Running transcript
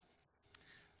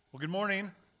Well, good morning.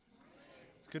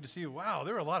 It's good to see you. Wow,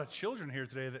 there are a lot of children here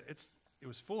today. It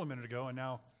was full a minute ago, and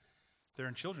now they're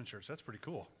in children's church. That's pretty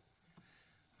cool.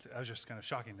 That was just kind of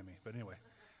shocking to me. But anyway,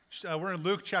 we're in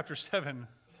Luke chapter 7.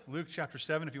 Luke chapter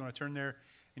 7, if you want to turn there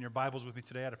in your Bibles with me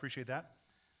today, I'd appreciate that.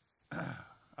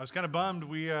 I was kind of bummed.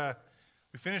 We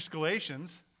finished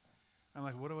Galatians. I'm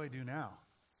like, what do I do now?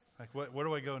 Like, where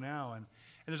do I go now? And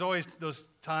there's always those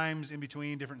times in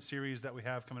between different series that we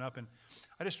have coming up. And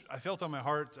I felt on my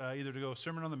heart either to go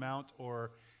Sermon on the Mount or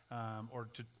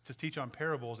to teach on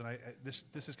parables. And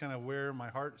this is kind of where my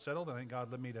heart settled. And I think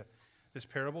God led me to this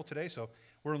parable today. So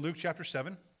we're in Luke chapter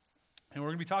 7. And we're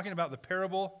going to be talking about the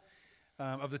parable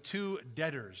of the two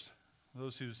debtors.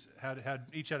 Those who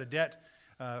each had a debt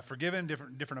forgiven,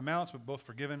 different amounts, but both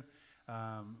forgiven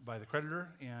by the creditor.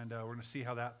 And we're going to see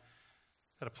how that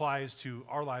applies to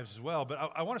our lives as well.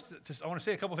 But I want to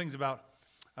say a couple things about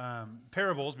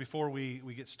parables before we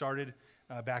get started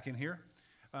back in here.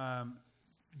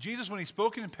 Jesus, when he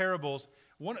spoke in parables,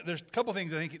 there's a couple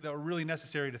things I think that are really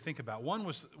necessary to think about. One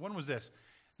was this,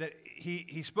 that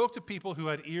he spoke to people who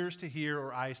had ears to hear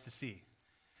or eyes to see.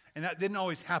 And that didn't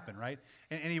always happen, right?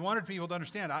 And he wanted people to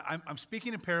understand, I'm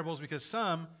speaking in parables because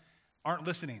some aren't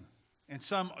listening and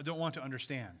some don't want to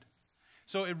understand.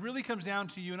 So it really comes down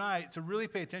to you and I to really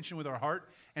pay attention with our heart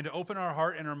and to open our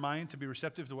heart and our mind to be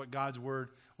receptive to what God's word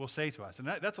will say to us. And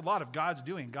that's a lot of God's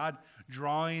doing, God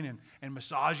drawing and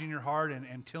massaging your heart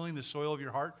and tilling the soil of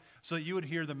your heart so that you would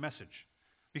hear the message.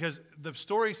 Because the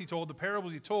stories he told, the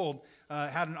parables he told,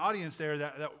 had an audience there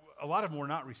that a lot of them were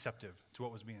not receptive to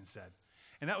what was being said.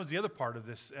 And that was the other part of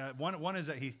this. One is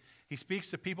that he speaks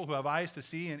to people who have eyes to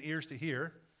see and ears to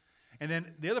hear. And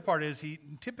then the other part is he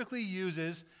typically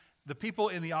uses the people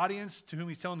in the audience to whom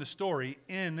he's telling the story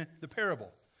in the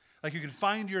parable. Like you can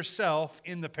find yourself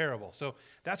in the parable. So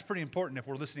that's pretty important if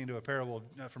we're listening to a parable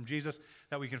from Jesus,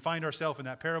 that we can find ourselves in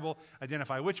that parable,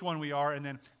 identify which one we are, and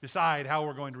then decide how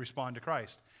we're going to respond to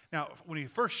Christ. Now, when he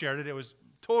first shared it, it was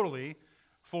totally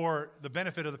for the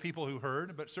benefit of the people who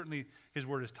heard, but certainly his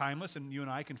word is timeless, and you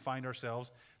and I can find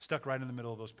ourselves stuck right in the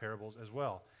middle of those parables as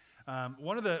well.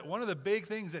 One of the big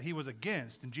things that he was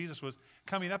against, and Jesus was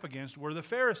coming up against, were the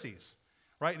Pharisees,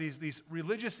 right? These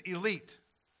religious elite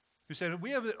who said, we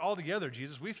have it all together,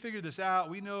 Jesus. We figured this out.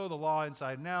 We know the law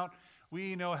inside and out.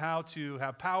 We know how to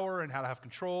have power and how to have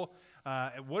control.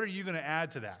 What are you going to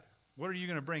add to that? What are you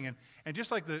going to bring in? And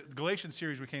just like the Galatians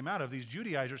series we came out of, these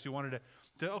Judaizers who wanted to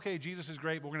okay, Jesus is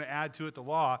great, but we're going to add to it the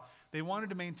law. They wanted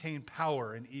to maintain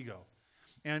power and ego.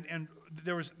 And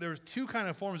there was two kind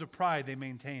of forms of pride they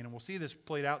maintained, and we'll see this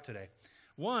played out today.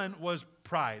 One was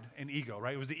pride and ego,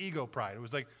 right? It was the ego pride. It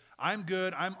was like, I'm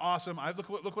good, I'm awesome,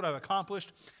 look what I've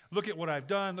accomplished, look at what I've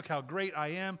done, look how great I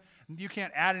am. You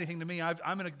can't add anything to me.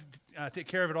 I'm going to take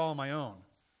care of it all on my own,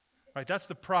 right? That's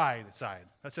the pride side.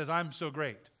 That says I'm so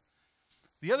great.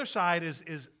 The other side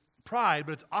is pride,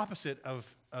 but it's opposite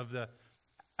of the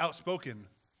outspoken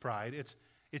pride. It's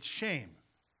shame.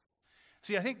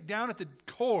 See, I think down at the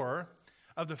core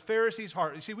of the Pharisees'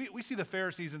 heart, you see, we see the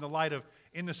Pharisees in the light of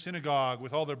in the synagogue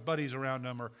with all their buddies around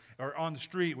them or on the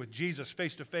street with Jesus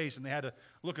face to face and they had to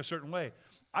look a certain way.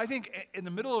 I think in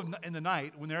the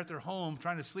night when they're at their home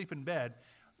trying to sleep in bed,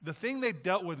 the thing they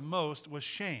dealt with most was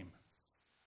shame.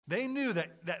 They knew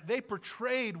that they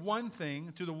portrayed one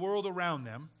thing to the world around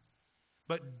them,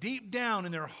 but deep down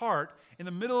in their heart, in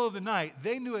the middle of the night,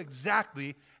 they knew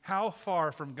exactly how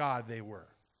far from God they were.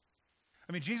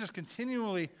 I mean, Jesus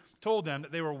continually told them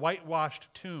that they were whitewashed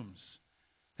tombs.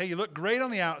 Hey, you look great on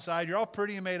the outside. You're all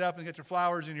pretty and made up and get your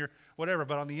flowers and your whatever.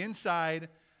 But on the inside,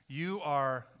 you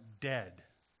are dead.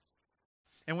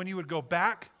 And when you would go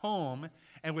back home,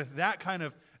 and with that kind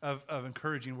of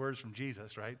encouraging words from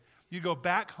Jesus, right? You go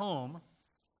back home,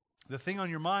 the thing on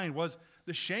your mind was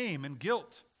the shame and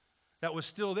guilt that was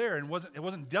still there and it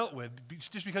wasn't dealt with.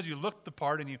 Just because you looked the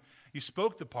part and you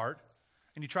spoke the part,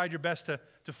 and you tried your best to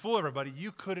fool everybody,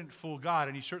 you couldn't fool God,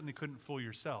 and you certainly couldn't fool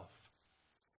yourself.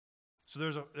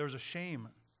 So there's a shame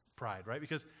pride, right?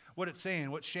 Because what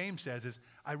shame says is,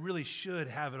 I really should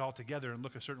have it all together and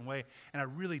look a certain way, and I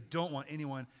really don't want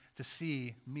anyone to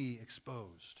see me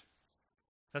exposed.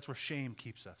 That's where shame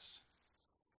keeps us.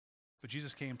 But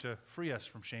Jesus came to free us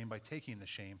from shame by taking the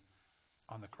shame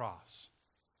on the cross.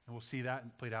 And we'll see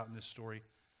that played out in this story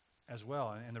as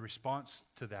well, and the response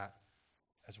to that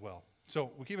as well.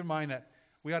 So we keep in mind that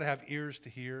we ought to have ears to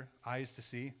hear, eyes to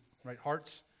see, right?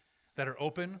 Hearts that are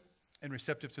open and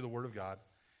receptive to the Word of God,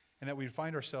 and that we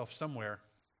find ourselves somewhere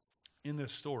in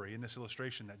this story, in this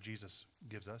illustration that Jesus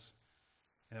gives us,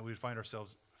 and that we would find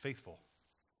ourselves faithful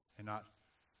and not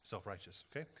self-righteous,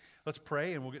 okay? Let's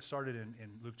pray, and we'll get started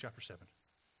in Luke chapter 7.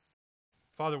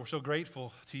 Father, we're so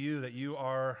grateful to you that you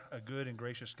are a good and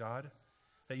gracious God,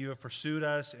 that you have pursued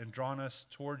us and drawn us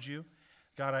towards you.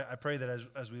 God, I pray that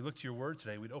as we look to your word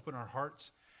today, we'd open our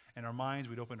hearts and our minds,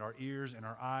 we'd open our ears and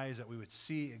our eyes, that we would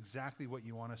see exactly what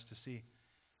you want us to see.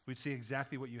 We'd see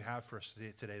exactly what you have for us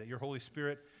today, that your Holy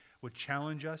Spirit would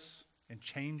challenge us and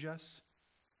change us.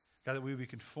 God, that we would be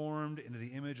conformed into the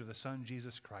image of the Son,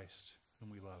 Jesus Christ, whom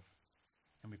we love.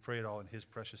 And we pray it all in his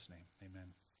precious name.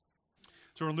 Amen.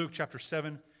 So we're in Luke chapter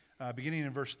 7, beginning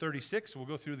in verse 36. We'll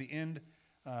go through the end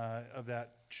of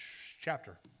that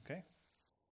chapter, okay?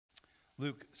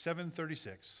 Luke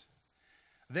 7:36.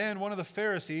 Then one of the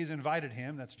Pharisees invited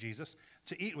him, that's Jesus,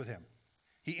 to eat with him.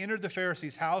 He entered the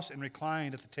Pharisee's house and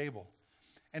reclined at the table.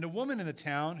 And a woman in the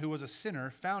town who was a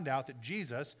sinner found out that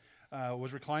Jesus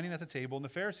was reclining at the table in the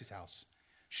Pharisee's house.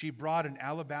 She brought an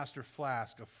alabaster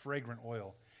flask of fragrant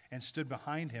oil and stood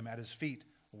behind him at his feet,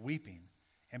 weeping,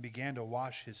 and began to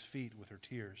wash his feet with her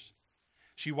tears.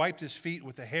 She wiped his feet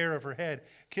with the hair of her head,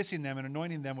 kissing them and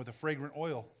anointing them with the fragrant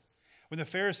oil. When the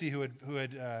Pharisee who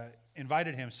had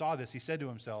invited him saw this, he said to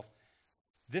himself,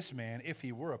 "This man, if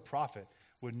he were a prophet,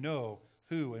 would know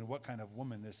who and what kind of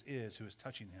woman this is who is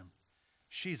touching him.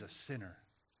 She's a sinner."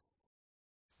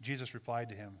 Jesus replied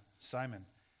to him, "Simon,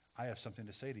 I have something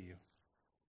to say to you."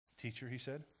 "Teacher," he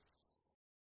said.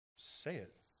 "Say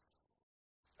it."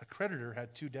 A creditor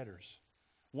had two debtors.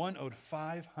 One owed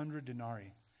 500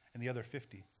 denarii and the other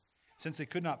 50. Since they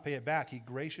could not pay it back, he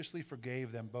graciously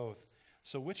forgave them both.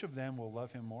 So which of them will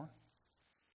love him more?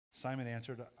 Simon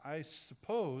answered, "I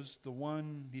suppose the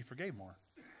one he forgave more."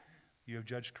 "You have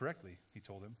judged correctly," he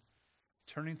told him.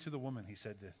 Turning to the woman, he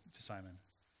said to Simon,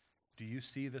 "Do you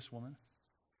see this woman?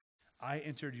 I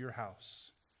entered your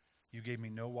house. You gave me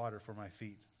no water for my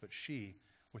feet, but she,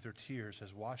 with her tears,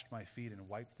 has washed my feet and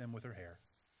wiped them with her hair.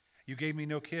 You gave me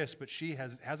no kiss, but she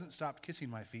hasn't stopped kissing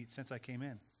my feet since I came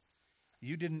in.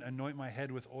 You didn't anoint my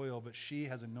head with oil, but she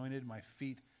has anointed my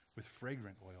feet with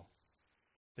fragrant oil.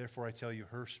 Therefore I tell you,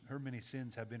 her many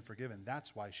sins have been forgiven.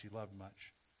 That's why she loved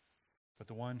much. But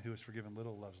the one who is forgiven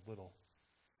little loves little."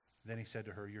 Then he said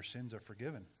to her, "Your sins are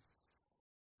forgiven."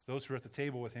 Those who were at the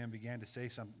table with him began to say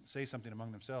something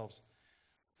among themselves.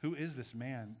 "Who is this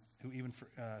man who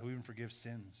even forgives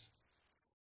sins?"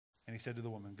 And he said to the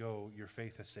woman, "Go, your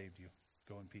faith has saved you.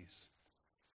 Go in peace."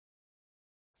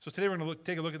 So today we're going to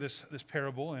take a look at this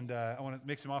parable, and I want to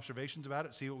make some observations about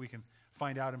it, see what we can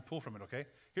find out and pull from it, okay?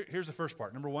 Here's the first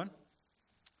part. Number one,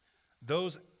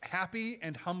 those happy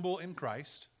and humble in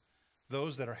Christ,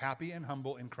 those that are happy and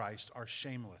humble in Christ are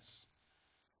shameless.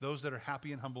 Those that are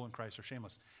happy and humble in Christ are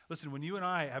shameless. Listen, when you and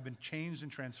I have been changed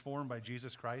and transformed by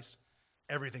Jesus Christ,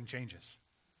 everything changes.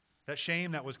 That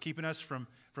shame that was keeping us from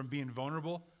being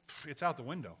vulnerable, it's out the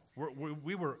window.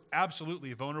 We were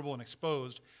absolutely vulnerable and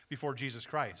exposed before Jesus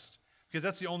Christ, because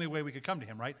that's the only way we could come to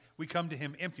him, right? We come to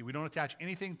him empty. We don't attach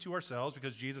anything to ourselves,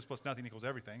 because Jesus plus nothing equals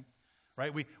everything,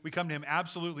 right? We come to him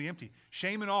absolutely empty.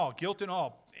 Shame and all, guilt and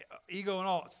all, ego and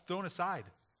all, it's thrown aside,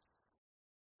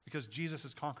 because Jesus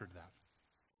has conquered that.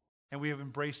 And we have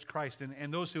embraced Christ.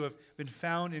 And those who have been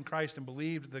found in Christ and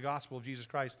believed the gospel of Jesus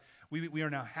Christ, we are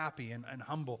now happy and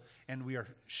humble, and we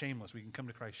are shameless. We can come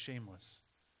to Christ shameless.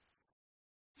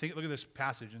 Look at this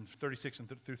passage in 36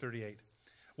 through 38.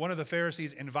 One of the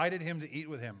Pharisees invited him to eat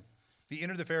with him. He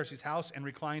entered the Pharisee's house and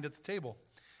reclined at the table.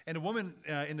 And a woman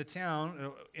in the town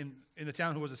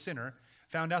who was a sinner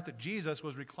found out that Jesus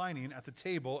was reclining at the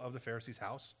table of the Pharisee's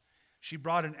house. She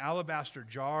brought an alabaster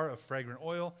jar of fragrant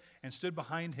oil and stood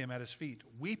behind him at his feet,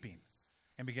 weeping,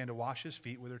 and began to wash his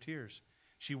feet with her tears.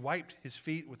 She wiped his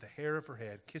feet with the hair of her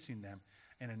head, kissing them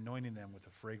and anointing them with the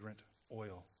fragrant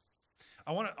oil.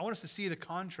 I want us to see the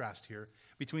contrast here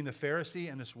between the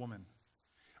Pharisee and this woman.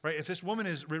 Right? If this woman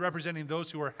is representing those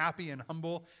who are happy and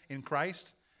humble in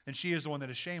Christ, then she is the one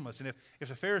that is shameless. And if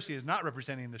the Pharisee is not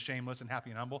representing the shameless and happy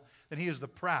and humble, then he is the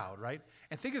proud, right?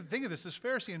 And think of this. This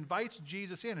Pharisee invites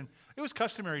Jesus in. And it was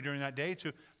customary during that day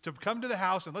to come to the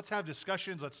house and let's have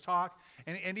discussions, let's talk.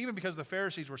 And even because the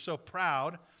Pharisees were so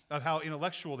proud of how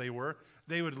intellectual they were,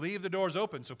 they would leave the doors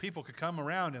open so people could come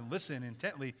around and listen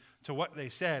intently to what they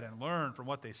said and learn from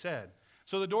what they said.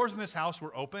 So the doors in this house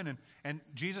were open, and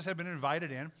Jesus had been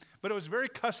invited in. But it was very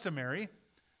customary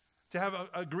to have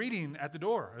a greeting at the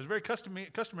door. It was very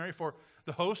customary for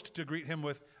the host to greet him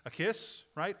with a kiss,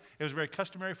 right? It was very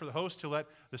customary for the host to let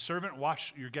the servant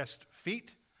wash your guest's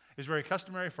feet. It was very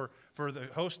customary for the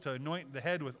host to anoint the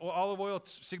head with olive oil,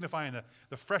 signifying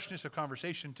the freshness of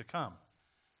conversation to come.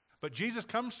 But Jesus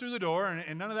comes through the door,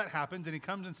 and none of that happens, and he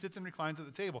comes and sits and reclines at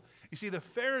the table. You see, the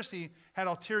Pharisee had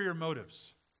ulterior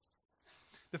motives.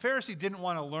 The Pharisee didn't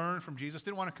want to learn from Jesus,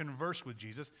 didn't want to converse with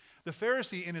Jesus. The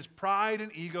Pharisee, in his pride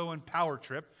and ego and power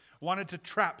trip, wanted to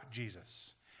trap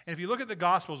Jesus. And if you look at the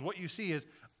Gospels, what you see is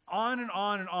on and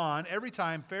on and on, every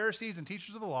time Pharisees and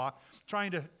teachers of the law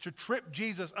trying to trip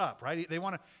Jesus up, right? They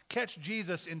want to catch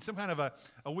Jesus in some kind of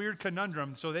a weird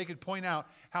conundrum so they could point out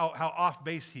how off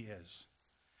base he is.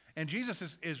 And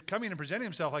Jesus is coming and presenting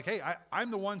himself like, hey,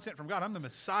 I'm the one sent from God. I'm the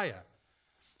Messiah.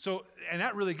 So, and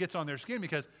that really gets on their skin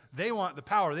because they want the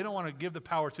power. They don't want to give the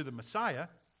power to the Messiah,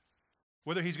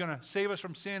 whether he's going to save us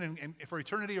from sin and for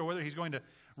eternity or whether he's going to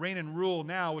reign and rule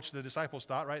now, which the disciples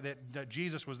thought, right, that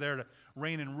Jesus was there to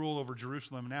reign and rule over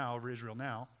Jerusalem now, over Israel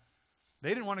now. They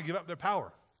didn't want to give up their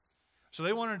power. So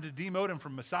they wanted to demote him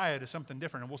from Messiah to something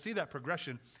different. And we'll see that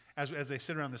progression as they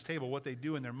sit around this table, what they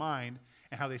do in their mind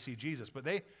and how they see Jesus. But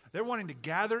they're wanting to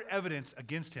gather evidence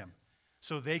against him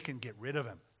so they can get rid of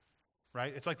him.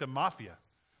 Right? It's like the mafia.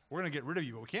 We're going to get rid of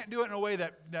you, but we can't do it in a way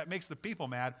that makes the people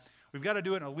mad. We've got to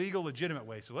do it in a legal, legitimate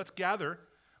way. So let's gather,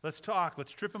 let's talk,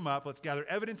 let's trip him up, let's gather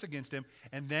evidence against him,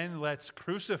 and then let's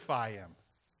crucify him.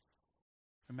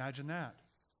 Imagine that.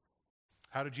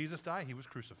 How did Jesus die? He was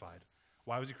crucified.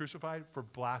 Why was he crucified? For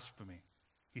blasphemy.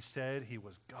 He said he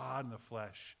was God in the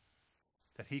flesh,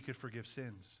 that he could forgive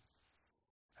sins.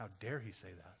 How dare he say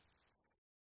that?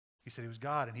 He said he was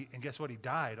God, and guess what? He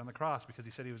died on the cross because he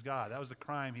said he was God. That was the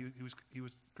crime he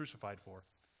was crucified for.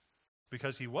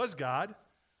 Because he was God,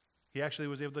 he actually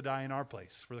was able to die in our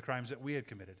place for the crimes that we had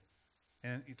committed.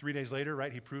 And 3 days later,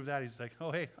 right, he proved that. He's like,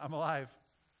 oh, hey, I'm alive.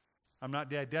 I'm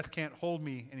not dead. Death can't hold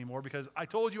me anymore because I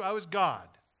told you I was God,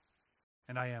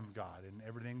 and I am God. And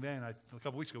everything then, a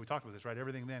couple weeks ago we talked about this, right?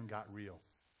 Everything then got real.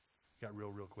 Got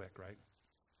real quick, right?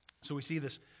 So we see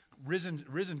this risen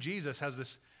Jesus has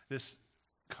this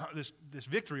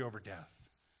victory over death,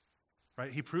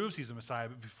 right? He proves he's the Messiah,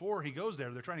 but before he goes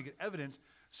there, they're trying to get evidence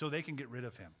so they can get rid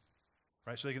of him,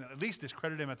 right? So they can at least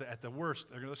discredit him at the worst.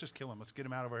 They're going, let's just kill him. Let's get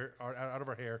him out of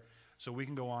our hair so we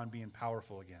can go on being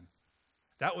powerful again.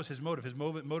 That was his motive. His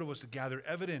motive was to gather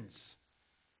evidence,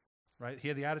 right? He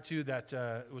had the attitude that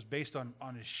was based on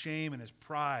his shame and his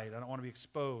pride. I don't want to be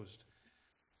exposed.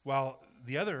 While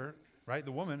the other, right,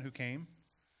 the woman who came,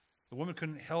 the woman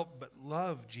couldn't help but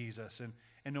love Jesus.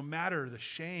 And no matter the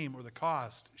shame or the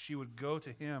cost, she would go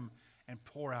to him and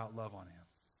pour out love on him.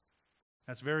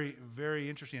 That's very, very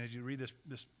interesting as you read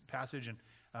this passage. And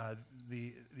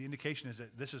the indication is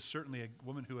that this is certainly a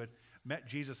woman who had met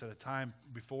Jesus at a time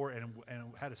before and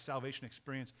had a salvation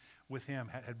experience with him,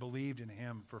 had believed in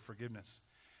him for forgiveness.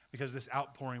 Because this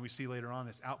outpouring we see later on,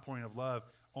 this outpouring of love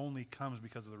only comes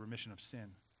because of the remission of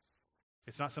sin.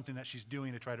 It's not something that she's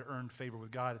doing to try to earn favor with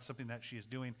God. It's something that she is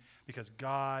doing because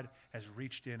God has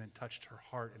reached in and touched her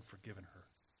heart and forgiven her.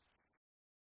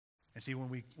 And see, when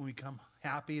we come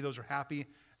happy, those are happy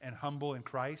and humble in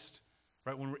Christ,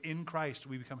 right? When we're in Christ,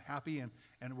 we become happy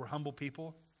and we're humble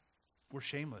people. We're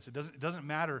shameless. It doesn't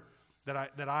matter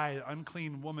that I,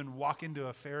 unclean woman, walk into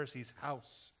a Pharisee's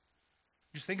house.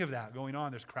 Just think of that going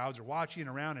on. There's crowds are watching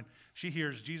around, and she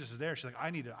hears Jesus is there. She's like,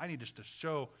 I need just to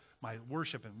show my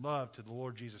worship and love to the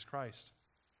Lord Jesus Christ.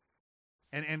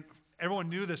 And everyone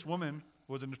knew this woman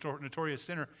was a notorious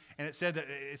sinner, and it said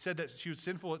that she was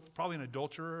sinful. It's probably an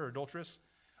adulterer or adulteress,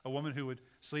 a woman who would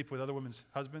sleep with other women's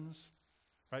husbands,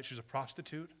 right? She was a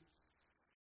prostitute.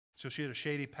 So she had a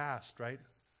shady past, right?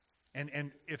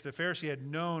 And if the Pharisee had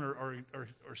known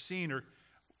or seen her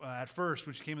at first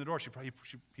when she came in the door, he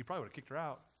probably would have kicked her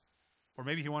out. Or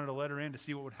maybe he wanted to let her in to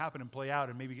see what would happen and play out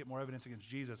and maybe get more evidence against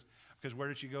Jesus. Because where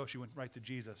did she go? She went right to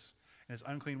Jesus. And this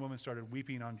unclean woman started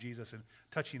weeping on Jesus and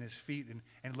touching his feet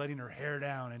and letting her hair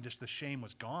down, and just the shame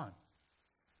was gone.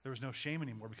 There was no shame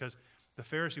anymore because the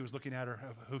Pharisee was looking at her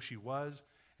of who she was,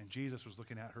 and Jesus was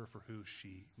looking at her for who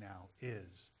she now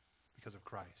is because of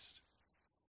Christ.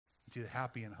 And see, the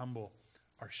happy and humble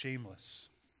are shameless.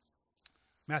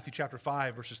 Matthew chapter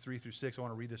 5, verses 3 through 6. I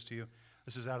want to read this to you.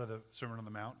 This is out of the Sermon on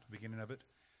the Mount, the beginning of it.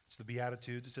 It's the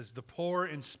Beatitudes. It says, the poor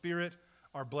in spirit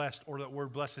are blessed, or that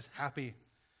word blessed is happy.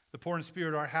 The poor in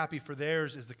spirit are happy, for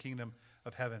theirs is the kingdom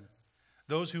of heaven.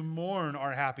 Those who mourn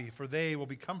are happy, for they will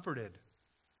be comforted.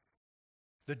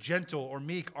 The gentle or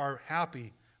meek are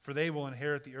happy, for they will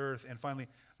inherit the earth. And finally,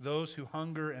 those who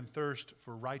hunger and thirst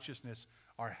for righteousness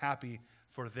are happy,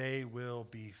 for they will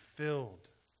be filled.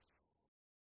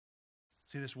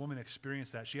 See, this woman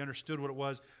experienced that. She understood what it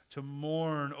was to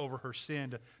mourn over her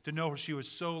sin, to know she was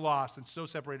so lost and so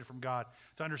separated from God,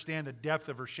 to understand the depth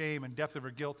of her shame and depth of her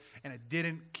guilt, and it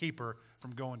didn't keep her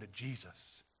from going to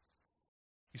Jesus.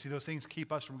 You see, those things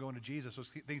keep us from going to Jesus.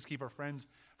 Those things keep our friends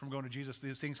from going to Jesus.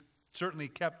 Those things certainly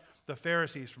kept the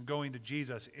Pharisees from going to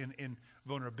Jesus in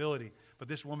vulnerability. But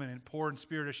this woman, poor in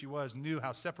spirit as she was, knew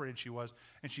how separated she was,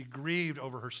 and she grieved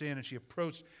over her sin, and she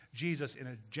approached Jesus in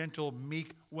a gentle,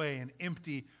 meek way, an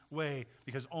empty way,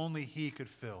 because only he could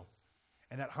fill.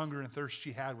 And that hunger and thirst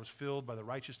she had was filled by the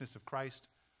righteousness of Christ,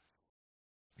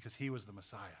 because he was the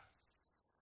Messiah.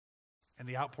 And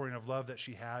the outpouring of love that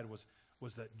she had was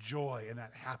that joy and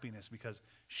that happiness, because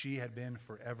she had been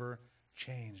forever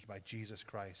changed by Jesus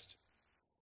Christ.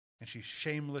 And she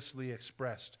shamelessly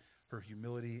expressed her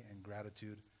humility and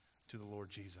gratitude to the Lord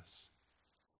Jesus.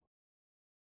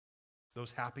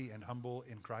 Those happy and humble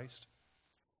in Christ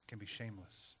can be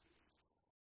shameless,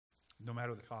 no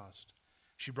matter the cost.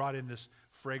 She brought in this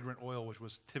fragrant oil, which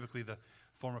was typically the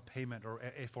form of payment, or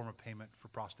a form of payment for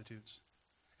prostitutes.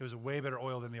 It was a way better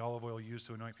oil than the olive oil used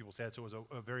to anoint people's heads, so it was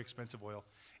a very expensive oil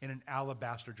in an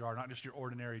alabaster jar, not just your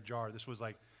ordinary jar. This was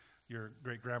like your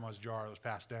great-grandma's jar that was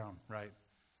passed down, right?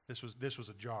 This was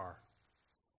a jar.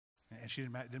 And she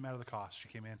didn't matter the cost. She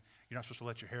came in. You're not supposed to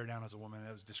let your hair down as a woman.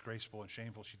 That was disgraceful and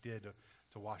shameful. She did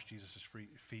to wash Jesus'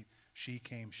 feet. She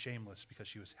came shameless because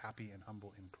she was happy and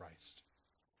humble in Christ.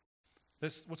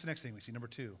 What's the next thing we see? Number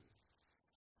 2.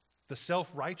 The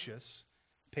self-righteous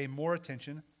pay more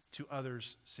attention to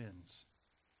others' sins.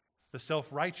 The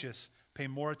self-righteous pay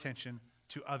more attention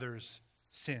to others'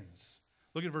 sins.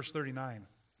 Look at verse 39.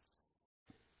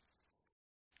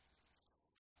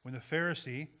 When the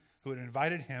Pharisee who had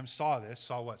invited him saw this,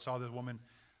 saw what? Saw the woman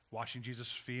washing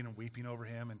Jesus' feet and weeping over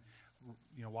him and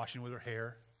washing with her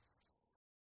hair.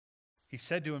 He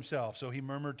said to himself, so he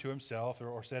murmured to himself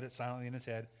or said it silently in his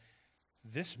head,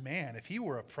 this man, if he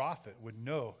were a prophet, would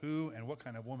know who and what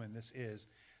kind of woman this is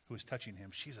who is touching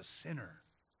him. She's a sinner.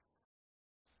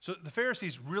 So the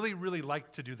Pharisees really, really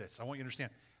like to do this. I want you to understand.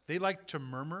 They like to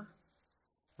murmur,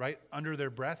 right, under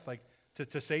their breath, like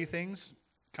to say things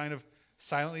kind of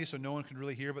silently so no one could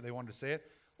really hear, but they wanted to say it.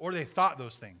 Or they thought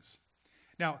those things.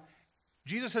 Now,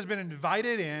 Jesus has been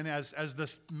invited in as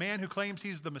this man who claims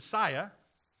he's the Messiah,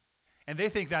 and they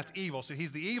think that's evil, so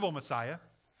he's the evil Messiah.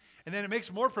 And then it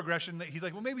makes more progression that he's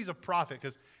like, well, maybe he's a prophet,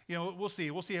 because, we'll see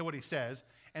what he says.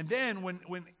 And then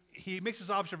when he makes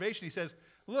his observation, he says,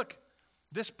 look,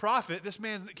 this prophet, this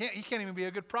man, he can't even be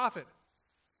a good prophet,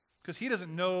 because he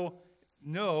doesn't know,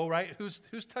 right,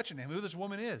 who's touching him, who this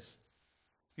woman is.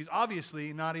 He's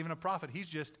obviously not even a prophet. He's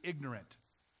just ignorant.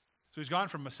 So he's gone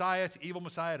from Messiah to evil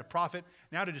Messiah to prophet,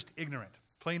 now to just ignorant,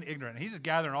 plain ignorant. And he's just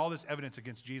gathering all this evidence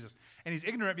against Jesus. And he's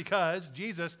ignorant because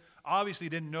Jesus obviously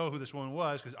didn't know who this woman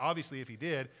was, because obviously if he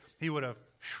did, he would have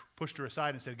pushed her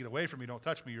aside and said, get away from me, don't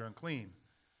touch me, you're unclean.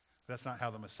 But that's not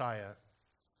how the Messiah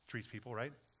treats people,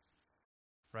 right?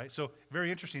 Right? So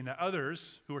very interesting that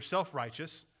others who are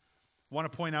self-righteous want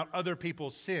to point out other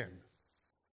people's sin.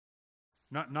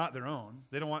 Not their own.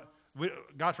 They don't want,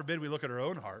 God forbid we look at our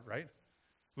own heart, right?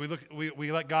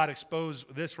 We let God expose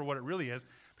this for what it really is,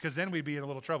 because then we'd be in a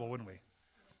little trouble, wouldn't we?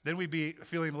 Then we'd be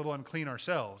feeling a little unclean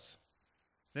ourselves.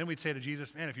 Then we'd say to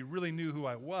Jesus, man, if you really knew who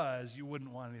I was, you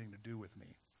wouldn't want anything to do with me.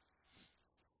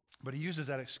 But he uses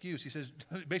that excuse. He says,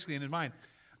 basically in his mind,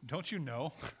 don't you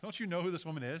know? Don't you know who this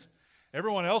woman is?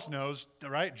 Everyone else knows,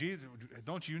 right? Jesus,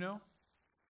 don't you know?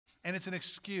 And it's an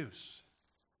excuse.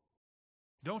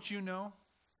 Don't you know?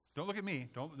 Don't look at me.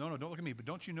 Don't look at me. But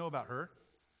don't you know about her?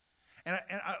 And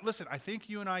listen, I think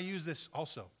you and I use this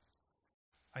also.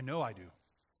 I know I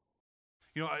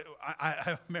do.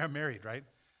 I'm married, right?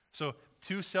 So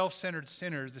 2 self-centered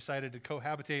sinners decided to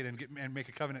cohabitate and make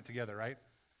a covenant together, right?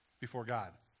 Before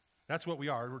God. That's what we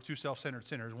are. We're 2 self-centered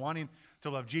sinners wanting to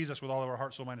love Jesus with all of our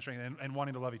heart, soul, mind, and strength, and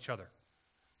wanting to love each other.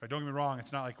 Right? Don't get me wrong.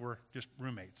 It's not like we're just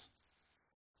roommates.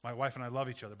 My wife and I love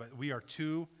each other, but we are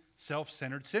 2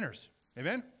 self-centered sinners.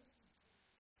 Amen?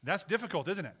 That's difficult,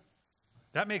 isn't it?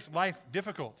 That makes life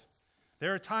difficult.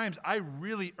 There are times I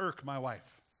really irk my wife.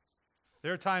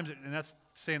 There are times, and that's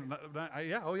saying,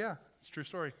 yeah, it's a true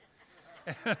story.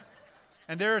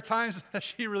 And there are times that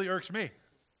she really irks me.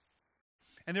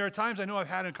 And there are times I know I've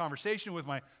had a conversation with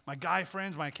my guy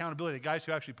friends, my accountability, the guys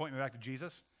who actually point me back to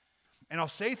Jesus. And I'll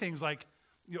say things like,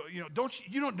 you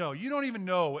don't know. You don't even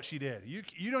know what she did.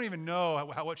 You don't even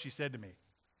know what she said to me.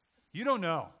 You don't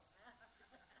know.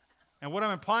 And what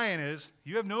I'm implying is,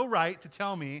 you have no right to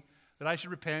tell me that I should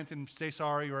repent and say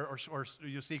sorry or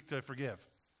you seek to forgive.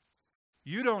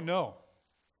 You don't know.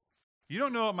 You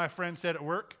don't know what my friend said at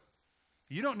work.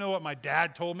 You don't know what my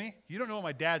dad told me. You don't know what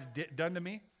my dad's done to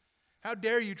me. How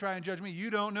dare you try and judge me?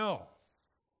 You don't know.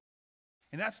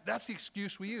 And that's the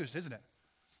excuse we use, isn't it?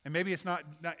 And maybe it's not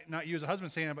you as a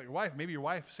husband saying that about your wife. Maybe your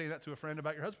wife saying that to a friend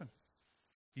about your husband.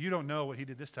 You don't know what he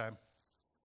did this time.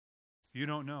 You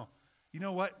don't know. You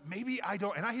know what? Maybe I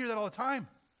don't. And I hear that all the time.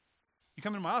 You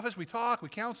come into my office, we talk, we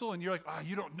counsel, and you're like,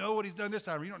 you don't know what he's done this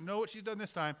time, or you don't know what she's done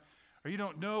this time, or you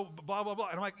don't know blah, blah, blah.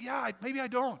 And I'm like, yeah, maybe I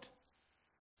don't.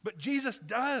 But Jesus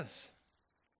does.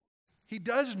 He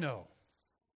does know.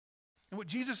 And what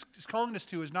Jesus is calling us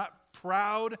to is not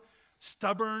proud,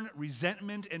 stubborn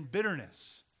resentment and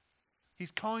bitterness.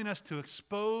 He's calling us to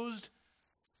exposed,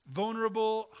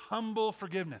 vulnerable, humble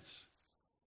forgiveness.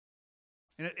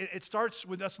 And it starts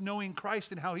with us knowing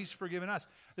Christ and how he's forgiven us.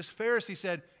 This Pharisee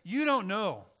said, you don't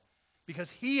know,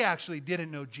 because he actually didn't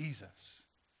know Jesus.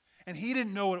 And he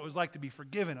didn't know what it was like to be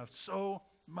forgiven of so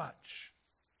much,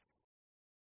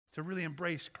 to really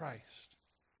embrace Christ.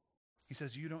 He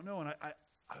says, you don't know. And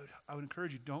I would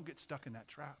encourage you, don't get stuck in that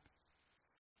trap.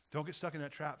 Don't get stuck in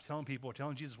that trap telling people or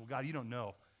telling Jesus, well, God, you don't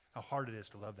know how hard it is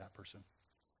to love that person.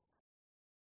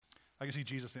 I can see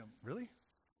Jesus saying, really?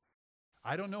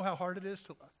 I don't know how hard it is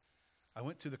to love. I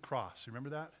went to the cross.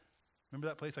 Remember that? Remember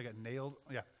that place I got nailed?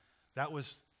 Yeah. That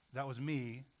was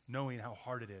me knowing how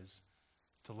hard it is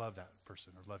to love that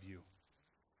person or love you.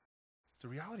 It's a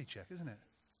reality check, isn't it?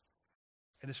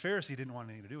 And this Pharisee didn't want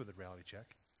anything to do with the reality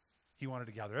check. He wanted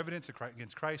to gather evidence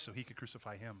against Christ so he could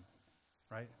crucify him,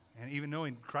 right? And even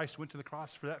knowing Christ went to the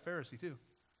cross for that Pharisee too.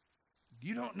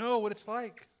 You don't know what it's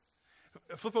like.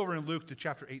 Flip over in Luke to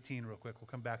chapter 18 real quick. We'll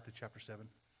come back to chapter 7.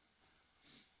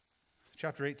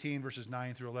 Chapter 18, verses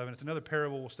 9 through 11. It's another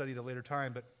parable we'll study at a later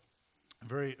time, but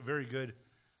very, very good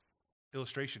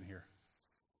illustration here.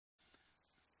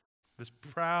 This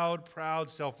proud,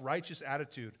 self-righteous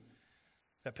attitude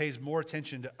that pays more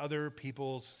attention to other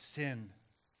people's sin.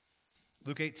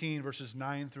 Luke 18, verses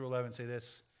 9 through 11 say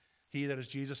this. He, that is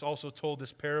Jesus, also told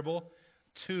this parable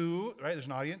to, right, there's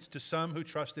an audience, to some who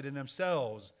trusted in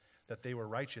themselves that they were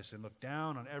righteous and looked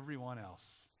down on everyone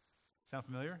else. Sound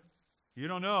familiar? You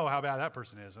don't know how bad that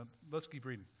person is. Let's keep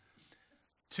reading.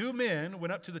 2 men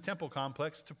went up to the temple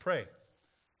complex to pray.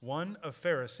 One a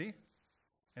Pharisee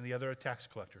and the other a tax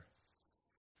collector.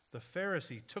 The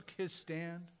Pharisee took his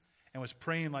stand and was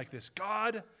praying like this.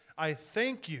 God, I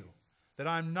thank you that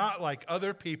I'm not like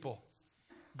other people,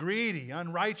 greedy,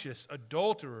 unrighteous,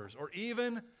 adulterers, or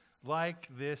even like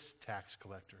this tax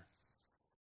collector.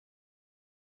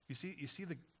 You see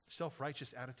the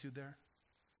self-righteous attitude there?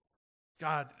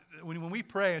 God, when we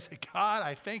pray and say, God,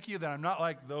 I thank you that I'm not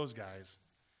like those guys,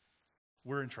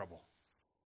 we're in trouble.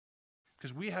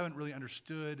 Because we haven't really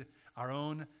understood our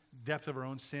own depth of our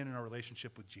own sin and our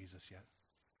relationship with Jesus yet.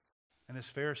 And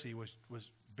this Pharisee was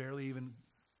barely even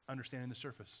understanding the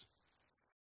surface.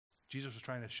 Jesus was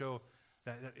trying to show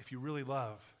that if you really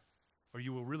love, or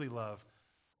you will really love,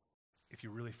 if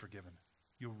you're really forgiven,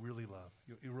 you'll really love.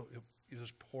 You'll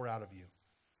just pour out of you.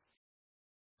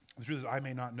 The truth is, I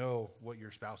may not know what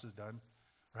your spouse has done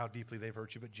or how deeply they've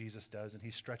hurt you, but Jesus does, and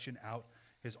he's stretching out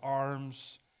his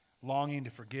arms, longing to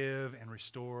forgive and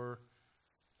restore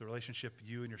the relationship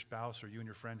you and your spouse or you and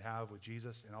your friend have with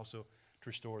Jesus, and also to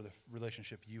restore the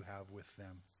relationship you have with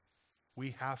them.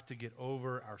 We have to get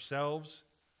over ourselves,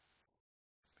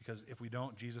 because if we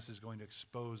don't, Jesus is going to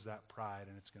expose that pride,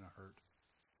 and it's going to hurt.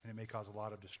 And it may cause a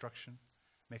lot of destruction,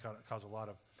 may cause a lot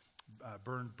of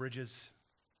burned bridges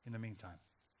in the meantime.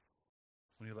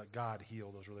 We need to let God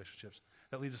heal those relationships.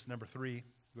 That leads us to number 3,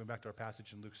 going back to our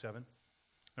passage in Luke 7.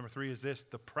 Number 3 is this: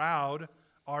 the proud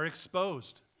are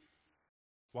exposed,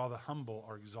 while the humble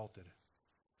are exalted.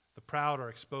 The proud are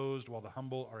exposed, while the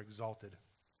humble are exalted.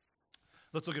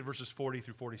 Let's look at verses 40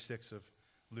 through 46 of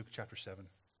Luke chapter 7.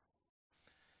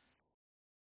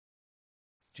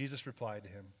 Jesus replied to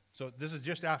him. So this is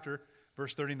just after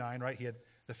verse 39, right?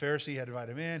 The Pharisee had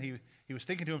invited him in. He was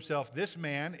thinking to himself, this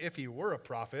man, if he were a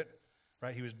prophet,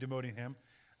 right, he was demoting him,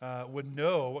 would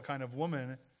know what kind of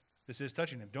woman this is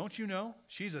touching him. Don't you know?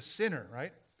 She's a sinner,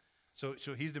 right? So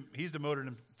he's demoted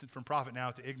him from prophet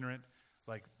now to ignorant,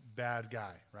 like bad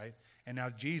guy, right? And now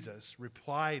Jesus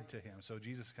replied to him. So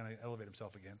Jesus kind of elevated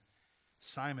himself again.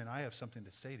 Simon, I have something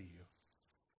to say to you.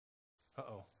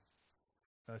 Uh-oh.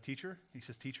 Teacher? He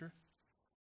says, teacher?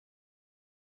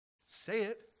 Say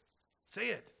it. Say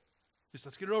it. Just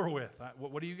let's get it over with.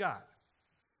 What do you got?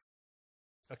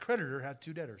 A creditor had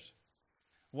 2 debtors.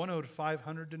 One owed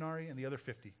 500 denarii and the other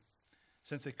 50.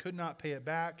 Since they could not pay it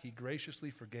back, he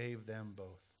graciously forgave them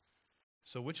both.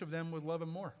 So which of them would love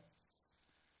him more?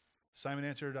 Simon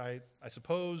answered, I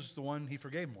suppose the one he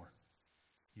forgave more.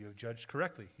 You have judged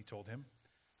correctly, he told him.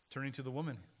 Turning to the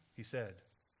woman, he said,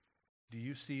 do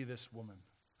you see this woman?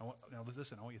 Now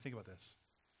listen, I want you to think about this.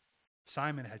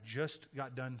 Simon had just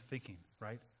got done thinking,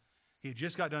 right? He had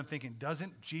just got done thinking,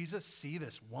 doesn't Jesus see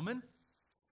this woman?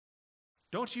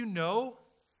 Don't you know?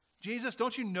 Jesus,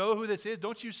 don't you know who this is?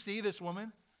 Don't you see this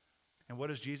woman? And what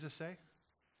does Jesus say?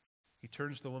 He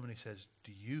turns to the woman and he says,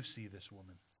 do you see this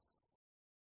woman?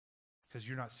 Because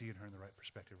you're not seeing her in the right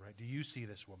perspective, right? Do you see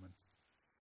this woman?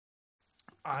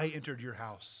 I entered your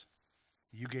house.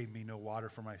 You gave me no water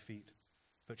for my feet,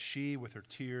 but she with her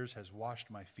tears has washed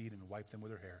my feet and wiped them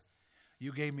with her hair.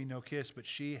 You gave me no kiss, but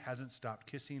she hasn't stopped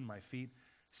kissing my feet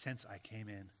since I came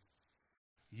in.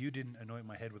 You didn't anoint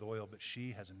my head with oil, but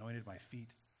she has anointed my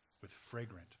feet with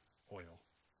fragrant oil.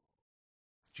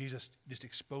 Jesus just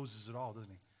exposes it all, doesn't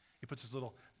he? He puts his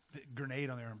little grenade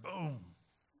on there and boom,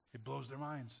 it blows their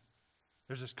minds.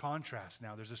 There's this contrast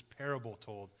now. There's this parable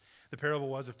told. The parable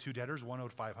was of two debtors. One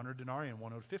owed 500 denarii and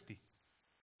one owed 50.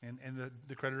 And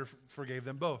the creditor forgave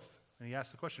them both. And he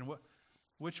asked the question,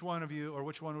 which one of you, or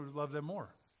which one would love them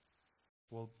more?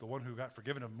 Well, the one who got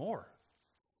forgiven of more.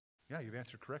 Yeah, you've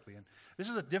answered correctly. And this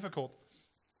is a difficult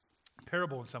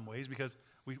parable in some ways because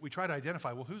we try to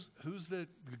identify, well, who's the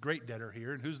great debtor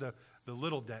here and who's the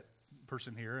little debt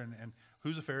person here and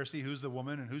who's the Pharisee, who's the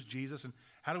woman, and who's Jesus, and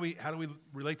how do we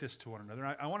relate this to one another?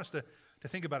 And I want us to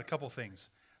think about a couple things.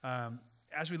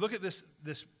 As we look at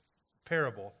this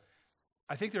parable,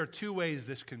 I think there are two ways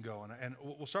this can go, and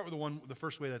we'll start with the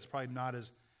first way that's probably not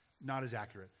as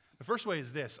accurate. The first way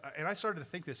is this, and I started to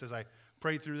think this as I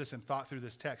prayed through this and thought through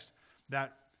this text,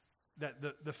 that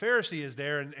the Pharisee is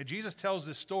there, and Jesus tells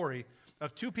this story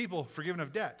of two people forgiven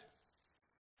of debt.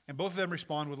 And both of them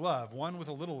respond with love. One with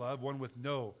a little love, one with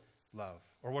no love.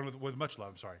 Or one with much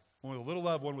love, I'm sorry. One with a little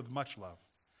love, one with much love.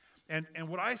 And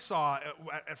what I saw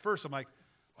at first, I'm like,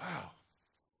 wow.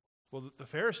 Well, the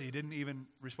Pharisee didn't even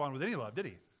respond with any love, did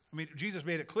he? I mean, Jesus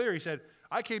made it clear. He said,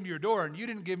 I came to your door and you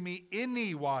didn't give me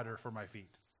any water for my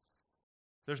feet.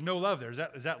 There's no love there.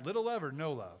 Is that little love or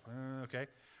no love? Okay.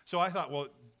 So I thought, well,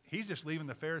 he's just leaving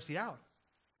the Pharisee out.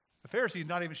 The Pharisee is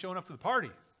not even showing up to the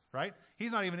party, right?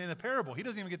 He's not even in the parable. He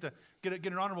doesn't even get to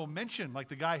get an honorable mention like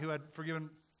the guy who had forgiven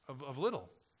of little.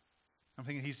 I'm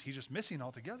thinking he's just missing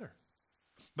altogether.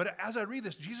 But as I read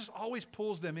this, Jesus always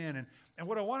pulls them in. And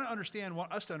what I want us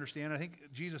to understand, I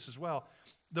think Jesus as well,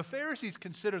 the Pharisees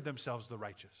considered themselves the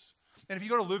righteous. And if you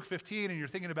go to Luke 15 and you're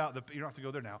thinking about, you don't have to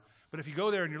go there now, but if you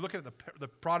go there and you're looking at the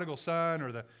prodigal son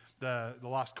or the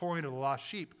lost coin or the lost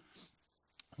sheep,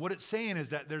 what it's saying is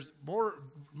that there's more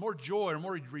joy or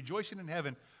more rejoicing in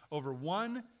heaven over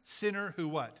one sinner who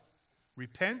what?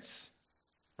 Repents,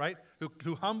 right?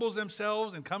 Who humbles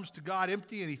themselves and comes to God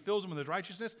empty and he fills them with his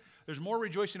righteousness. There's more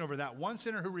rejoicing over that one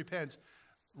sinner who repents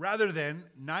rather than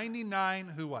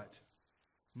 99 who what?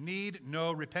 Need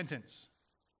no repentance.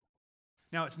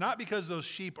 Now, it's not because those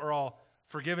sheep are all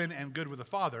forgiven and good with the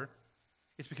Father.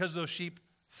 It's because those sheep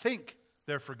think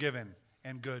they're forgiven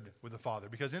and good with the Father.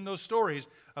 Because in those stories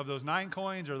of those 9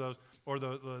 coins or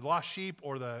the lost sheep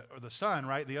or the son,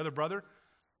 right, the other brother,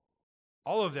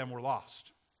 all of them were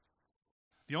lost.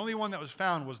 The only one that was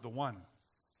found was the one.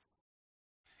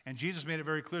 And Jesus made it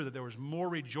very clear that there was more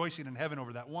rejoicing in heaven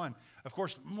over that one. Of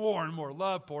course, more and more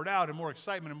love poured out and more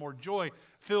excitement and more joy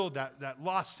filled that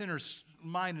lost sinner's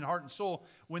mind and heart and soul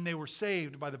when they were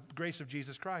saved by the grace of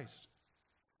Jesus Christ.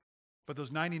 But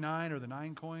those 99 or the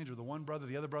 9 coins or the one brother,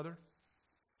 the other brother,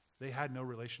 they had no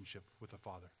relationship with the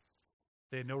Father.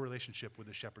 They had no relationship with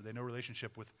the shepherd. They had no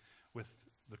relationship with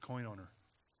the coin owner.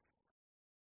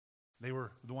 They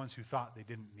were the ones who thought they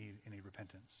didn't need any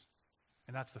repentance.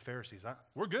 And that's the Pharisees.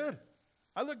 We're good.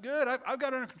 I look good. I've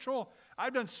got it under control.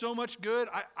 I've done so much good.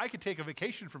 I could take a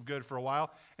vacation from good for a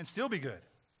while and still be good.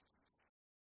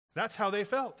 That's how they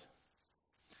felt.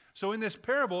 So in this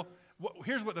parable,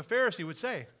 here's what the Pharisee would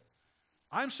say.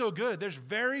 I'm so good, there's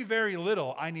very, very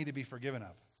little I need to be forgiven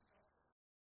of.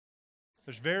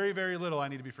 There's very, very little I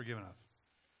need to be forgiven of.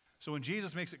 So when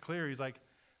Jesus makes it clear, he's like,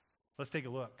 let's take a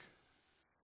look.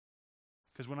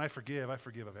 Because when I forgive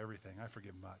of everything. I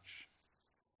forgive much.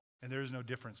 And there is no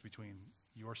difference between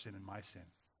your sin and my sin.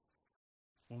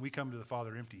 When we come to the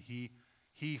Father empty,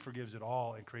 He forgives it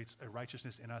all and creates a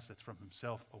righteousness in us that's from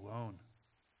Himself alone.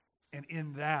 And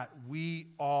in that, we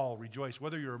all rejoice.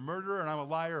 Whether you're a murderer and I'm a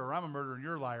liar, or I'm a murderer and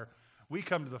you're a liar, we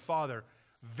come to the Father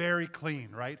very clean,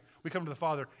 right? We come to the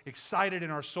Father excited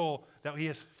in our soul that He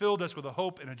has filled us with a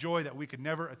hope and a joy that we could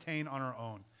never attain on our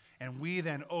own. And we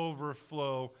then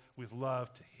overflow with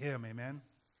love to Him, amen?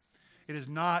 It is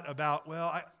not about,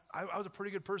 well, I was a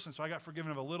pretty good person, so I got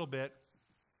forgiven of a little bit,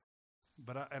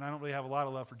 and I don't really have a lot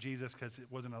of love for Jesus because it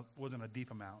wasn't a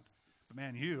deep amount. But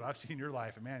man, I've seen your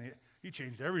life, and man, you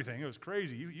changed everything. It was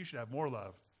crazy. You should have more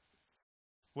love.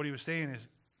 What he was saying is,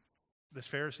 this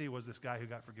Pharisee was this guy who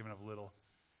got forgiven of little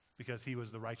because he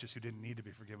was the righteous who didn't need to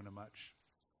be forgiven of much.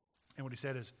 And what he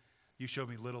said is, you showed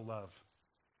me little love.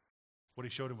 What he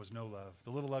showed him was no love.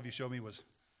 The little love you showed me was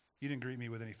You didn't greet me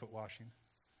with any foot washing.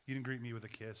 You didn't greet me with a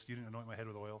kiss. You didn't anoint my head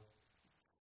with oil.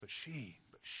 But she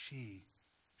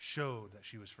showed that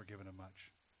she was forgiven of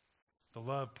much. The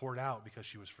love poured out because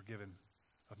she was forgiven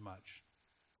of much.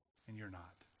 And you're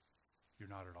not. You're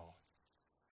not at all.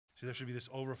 See, there should be this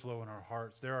overflow in our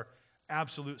hearts. There are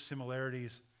absolute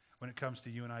similarities when it comes to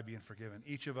you and I being forgiven.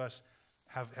 Each of us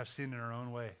have sinned in our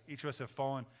own way. Each of us have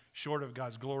fallen short of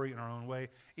God's glory in our own way.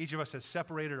 Each of us has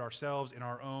separated ourselves in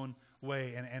our own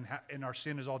way, and our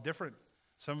sin is all different.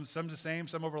 Some's the same,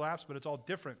 some overlaps, but it's all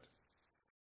different.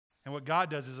 And what God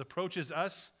does is approaches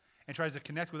us and tries to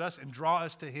connect with us and draw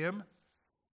us to Him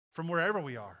from wherever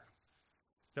we are.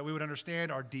 That we would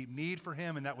understand our deep need for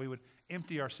Him, and that we would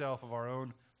empty ourselves of our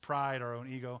own pride, our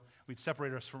own ego. We'd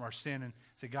separate us from our sin and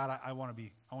say, God, I want to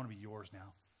be yours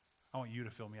now. I want you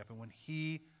to fill me up. And when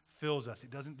He fills us,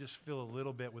 it doesn't just fill a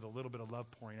little bit with a little bit of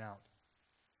love pouring out.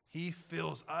 He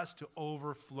fills us to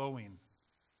overflowing,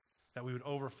 that we would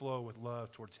overflow with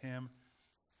love towards Him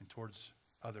and towards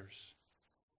others.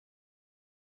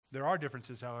 There are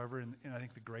differences, however, in I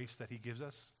think the grace that He gives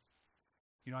us.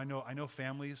 You know, I know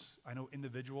families, I know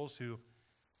individuals who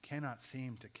cannot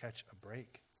seem to catch a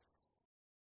break.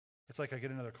 It's like I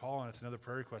get another call and it's another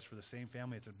prayer request for the same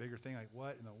family. It's a bigger thing. Like,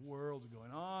 what in the world is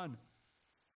going on?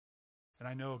 And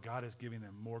I know God is giving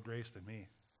them more grace than me.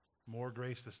 More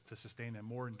grace to sustain them.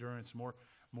 More endurance, more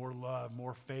love,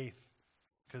 more faith.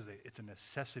 Because it's a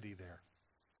necessity there.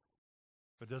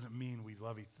 But it doesn't mean we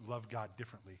love God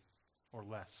differently or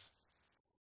less.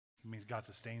 It means God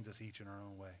sustains us each in our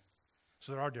own way.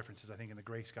 So there are differences, I think, in the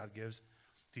grace God gives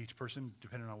to each person,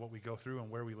 depending on what we go through and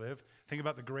where we live. Think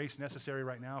about the grace necessary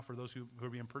right now for those who are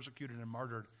being persecuted and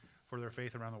martyred for their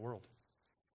faith around the world.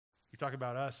 You talk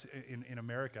about us in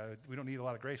America, we don't need a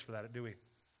lot of grace for that, do we?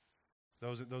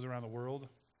 Those around the world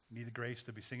need the grace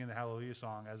to be singing the Hallelujah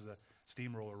song as the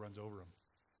steamroller runs over them.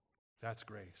 That's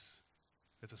grace.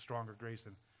 It's a stronger grace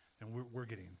than we're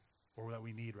getting, or that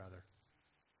we need, rather.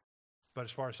 But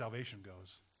as far as salvation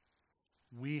goes,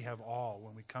 we have all,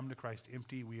 when we come to Christ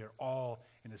empty, we are all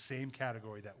in the same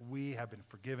category that we have been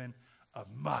forgiven of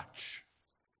much,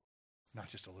 not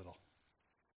just a little.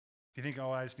 If you think,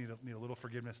 oh, I just need a little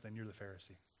forgiveness, then you're the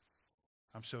Pharisee.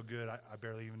 I'm so good, I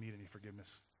barely even need any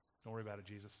forgiveness. Don't worry about it,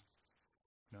 Jesus.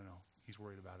 No, He's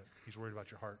worried about it. He's worried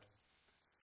about your heart.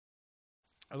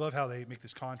 I love how they make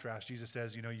this contrast. Jesus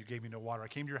says, you gave me no water. I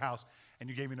came to your house and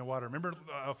you gave me no water. Remember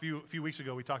a few weeks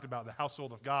ago we talked about the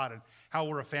household of God and how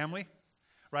we're a family,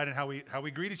 right? And how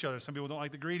we greet each other. Some people don't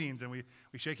like the greetings, and we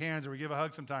shake hands or we give a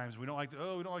hug sometimes. We don't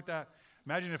like that.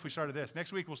 Imagine if we started this.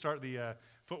 Next week we'll start the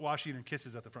foot washing and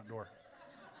kisses at the front door.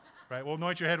 Right? We'll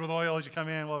anoint your head with oil as you come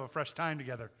in. We'll have a fresh time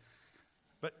together.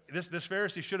 But this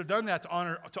Pharisee should have done that to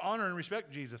honor and respect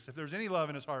Jesus if there was any love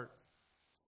in his heart.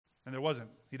 And there wasn't.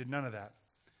 He did none of that.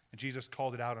 And Jesus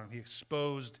called it out on him. He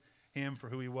exposed him for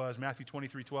who he was. Matthew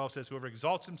 23:12 says, whoever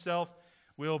exalts himself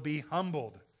will be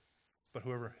humbled, but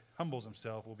whoever humbles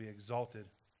himself will be exalted.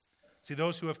 See,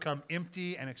 those who have come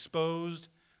empty and exposed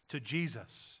to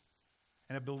Jesus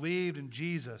and have believed in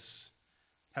Jesus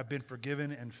have been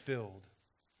forgiven and filled.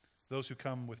 Those who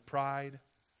come with pride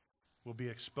will be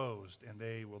exposed, and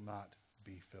they will not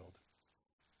be filled.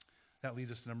 That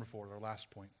leads us to number 4, our last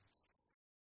point.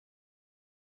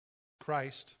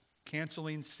 Christ,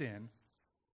 canceling sin,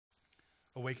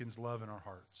 awakens love in our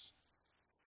hearts.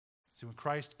 See, when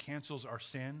Christ cancels our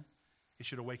sin, it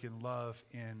should awaken love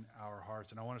in our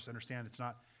hearts. And I want us to understand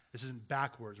this isn't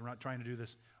backwards. We're not trying to do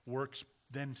this works,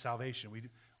 then salvation.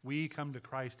 We come to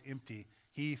Christ empty.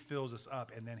 He fills us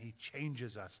up, and then He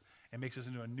changes us and makes us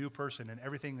into a new person. And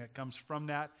everything that comes from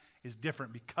that is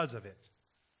different because of it.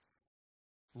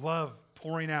 Love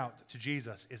pouring out to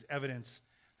Jesus is evidence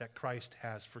that Christ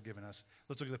has forgiven us.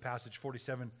 Let's look at the passage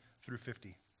 47 through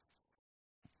 50.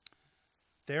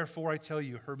 Therefore, I tell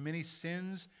you, her many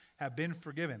sins have been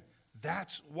forgiven.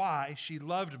 That's why she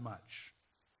loved much.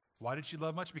 Why did she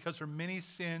love much? Because her many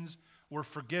sins were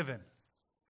forgiven.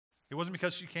 It wasn't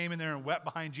because she came in there and wept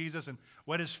behind Jesus and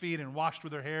wet His feet and washed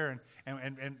with her hair.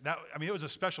 And that, it was a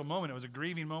special moment. It was a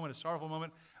grieving moment, a sorrowful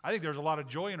moment. I think there was a lot of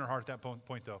joy in her heart at that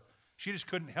point, though. She just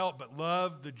couldn't help but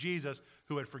love the Jesus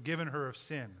who had forgiven her of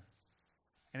sin.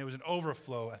 And it was an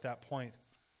overflow at that point.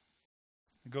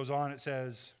 It goes on, it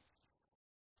says,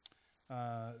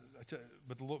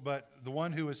 but the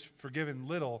one who is forgiven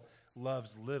little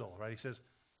loves little, right? He says,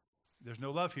 there's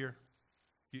no love here.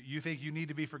 You think you need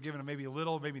to be forgiven maybe a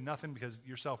little, maybe nothing because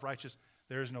you're self-righteous.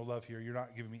 There is no love here. You're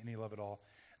not giving me any love at all.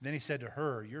 And then he said to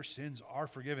her, your sins are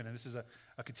forgiven. And this is a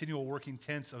continual working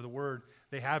tense of the word.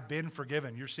 They have been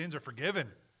forgiven. Your sins are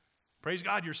forgiven. Praise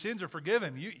God, your sins are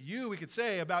forgiven. We could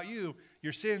say about you,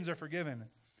 your sins are forgiven.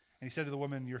 And he said to the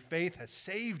woman, your faith has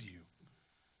saved you.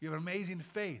 You have an amazing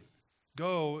faith.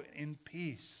 Go in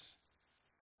peace.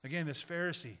 Again, this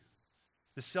Pharisee,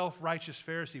 the self-righteous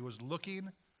Pharisee, was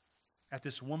looking at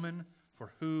this woman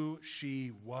for who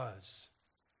she was.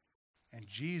 And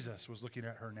Jesus was looking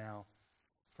at her now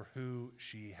for who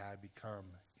she had become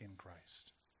in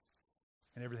Christ.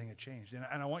 And everything had changed. And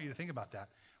I want you to think about that.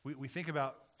 We think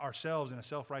about ourselves in a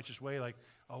self-righteous way, like,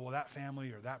 oh, well, that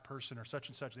family or that person or such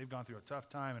and such, they've gone through a tough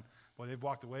time, and boy, they've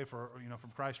walked away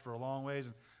from Christ for a long ways,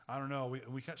 and I don't know.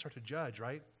 We can't start to judge,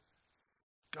 right?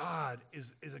 God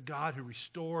is a God who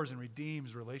restores and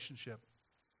redeems relationship.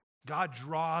 God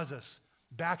draws us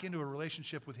back into a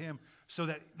relationship with him so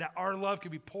that our love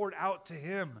can be poured out to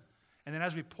him. And then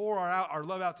as we pour our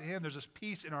love out to him, there's this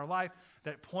peace in our life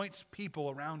that points people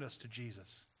around us to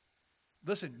Jesus.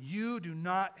 Listen, you do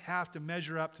not have to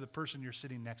measure up to the person you're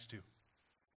sitting next to.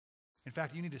 In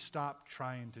fact, you need to stop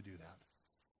trying to do that.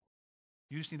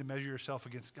 You just need to measure yourself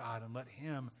against God and let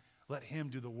him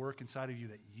do the work inside of you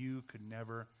that you could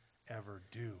never, ever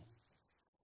do.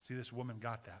 See, this woman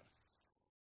got that.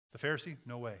 The Pharisee,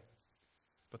 no way.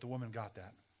 But the woman got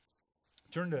that.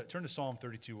 Turn to Psalm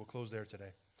 32. We'll close there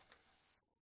today.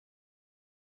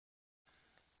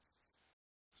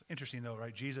 It's interesting, though,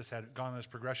 right? Jesus had gone on this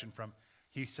progression from,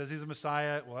 he says he's a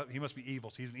Messiah. Well, he must be evil.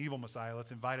 So he's an evil Messiah.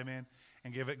 Let's invite him in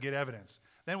and get evidence.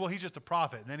 Then, well, he's just a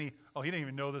prophet. And then he didn't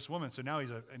even know this woman. So now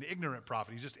he's an ignorant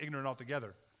prophet. He's just ignorant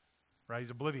altogether, right?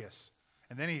 He's oblivious.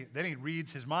 And then he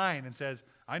reads his mind and says,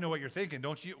 I know what you're thinking.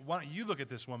 Why don't you look at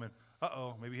this woman?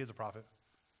 Uh-oh, maybe he's a prophet.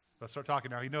 Let's start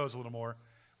talking now. He knows a little more,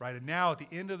 right? And now at the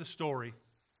end of the story,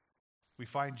 we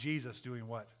find Jesus doing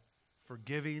what?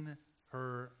 Forgiving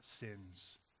her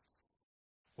sins.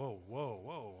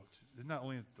 Whoa. Isn't that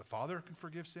only the Father can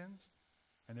forgive sins?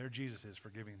 And there Jesus is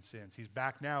forgiving sins. He's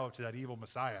back now to that evil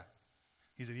Messiah.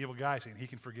 He's an evil guy saying he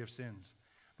can forgive sins.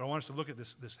 But I want us to look at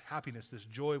this happiness, this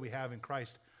joy we have in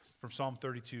Christ from Psalm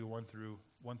 32, 1 through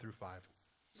 5.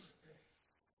 It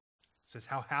says,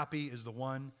 how happy is the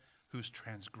one whose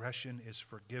transgression is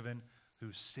forgiven,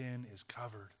 whose sin is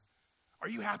covered. Are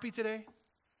you happy today?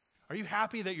 Are you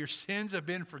happy that your sins have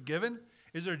been forgiven?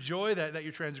 Is there joy that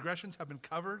your transgressions have been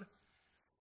covered?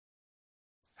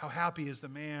 How happy is the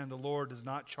man the Lord does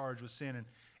not charge with sin,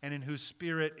 and in whose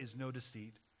spirit is no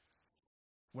deceit.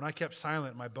 When I kept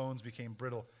silent, my bones became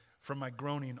brittle from my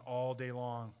groaning all day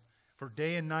long. For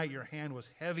day and night your hand was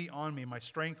heavy on me. My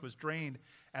strength was drained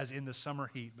as in the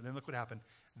summer heat. But then look what happened.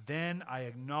 Then I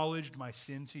acknowledged my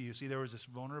sin to you. See, there was this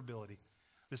vulnerability,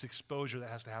 this exposure that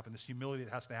has to happen, this humility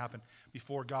that has to happen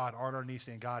before God, on our knees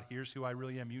saying, God, here's who I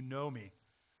really am. You know me.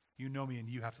 You know me, and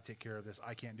you have to take care of this.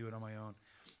 I can't do it on my own.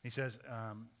 He says,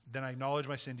 then I acknowledged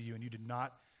my sin to you, and you did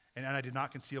not, and I did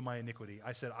not conceal my iniquity.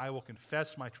 I said, I will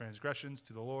confess my transgressions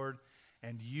to the Lord,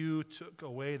 and you took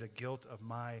away the guilt of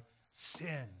my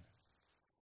sin.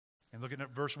 And looking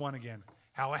at verse 1 again.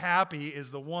 How happy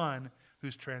is the one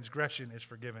whose transgression is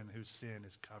forgiven, whose sin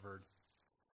is covered.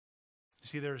 You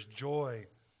see, there's joy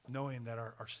knowing that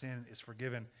our sin is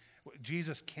forgiven.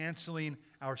 Jesus canceling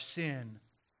our sin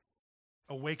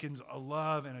awakens a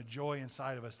love and a joy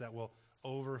inside of us that will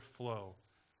overflow,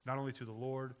 not only to the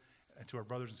Lord and to our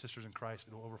brothers and sisters in Christ,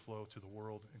 it will overflow to the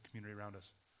world and community around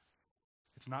us.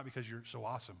 It's not because you're so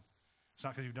awesome. It's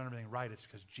not because you've done everything right. It's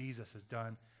because Jesus has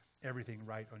done everything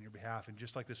right on your behalf. And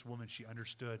just like this woman, she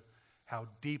understood how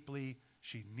deeply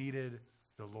she needed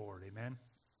the Lord. Amen?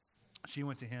 She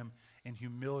went to him in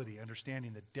humility,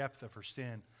 understanding the depth of her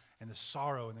sin and the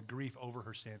sorrow and the grief over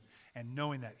her sin, and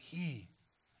knowing that he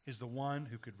is the one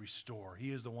who could restore.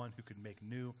 He is the one who could make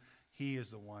new. He is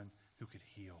the one who could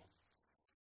heal.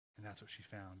 And that's what she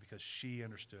found, because she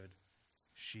understood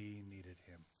she needed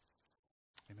him.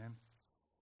 Amen?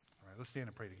 All right, let's stand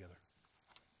and pray together.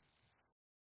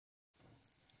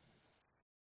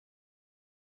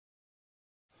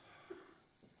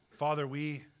 Father,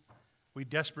 we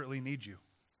desperately need you.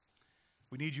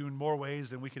 We need you in more ways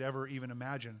than we could ever even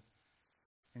imagine.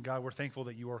 And God, we're thankful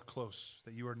that you are close,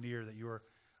 that you are near, that you are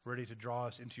ready to draw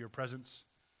us into your presence.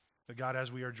 But God,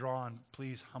 as we are drawn,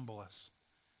 please humble us.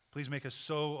 Please make us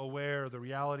so aware of the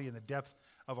reality and the depth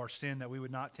of our sin that we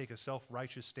would not take a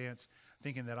self-righteous stance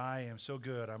thinking that I am so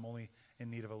good, I'm only in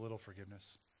need of a little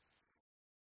forgiveness.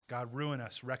 God, ruin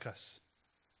us, wreck us.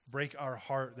 Break our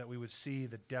heart that we would see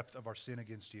the depth of our sin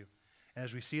against you. And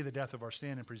as we see the depth of our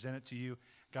sin and present it to you,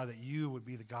 God, that you would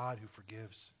be the God who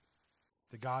forgives,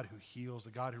 the God who heals, the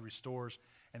God who restores,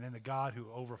 and then the God who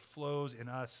overflows in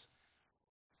us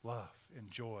love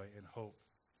and joy and hope,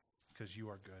 because you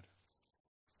are good.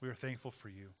 We are thankful for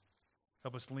you.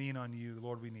 Help us lean on you.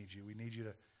 Lord, we need you. We need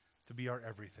you to be our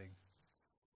everything.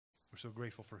 We're so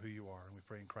grateful for who you are, and we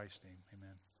pray in Christ's name.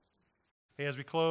 Amen. Hey, as we close.